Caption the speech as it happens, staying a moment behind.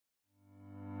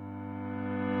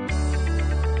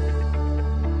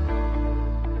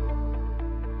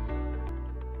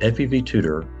FEV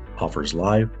Tutor offers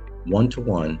live,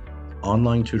 one-to-one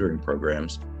online tutoring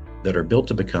programs that are built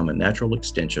to become a natural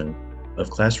extension of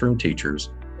classroom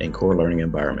teachers and core learning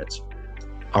environments.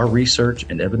 Our research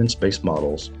and evidence-based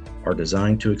models are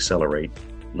designed to accelerate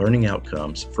learning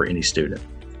outcomes for any student,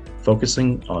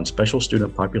 focusing on special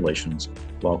student populations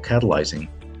while catalyzing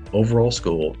overall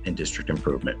school and district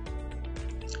improvement.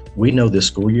 We know this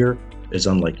school year is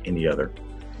unlike any other,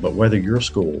 but whether your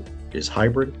school is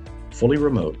hybrid, fully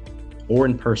remote, or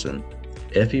in person,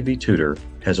 FEV Tutor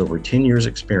has over 10 years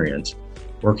experience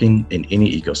working in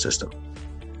any ecosystem.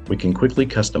 We can quickly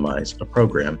customize a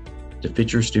program to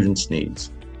fit your students'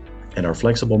 needs, and our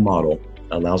flexible model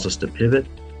allows us to pivot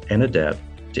and adapt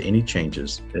to any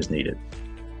changes as needed.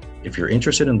 If you're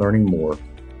interested in learning more,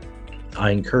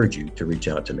 I encourage you to reach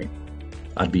out to me.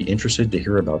 I'd be interested to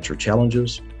hear about your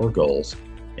challenges or goals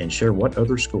and share what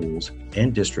other schools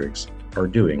and districts are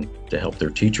doing to help their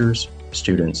teachers,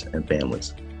 students, and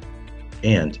families.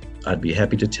 And I'd be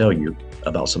happy to tell you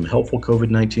about some helpful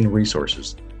COVID-19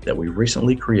 resources that we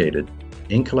recently created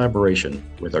in collaboration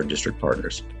with our district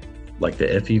partners, like the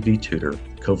FEV Tutor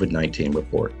COVID-19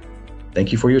 report.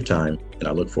 Thank you for your time, and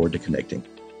I look forward to connecting.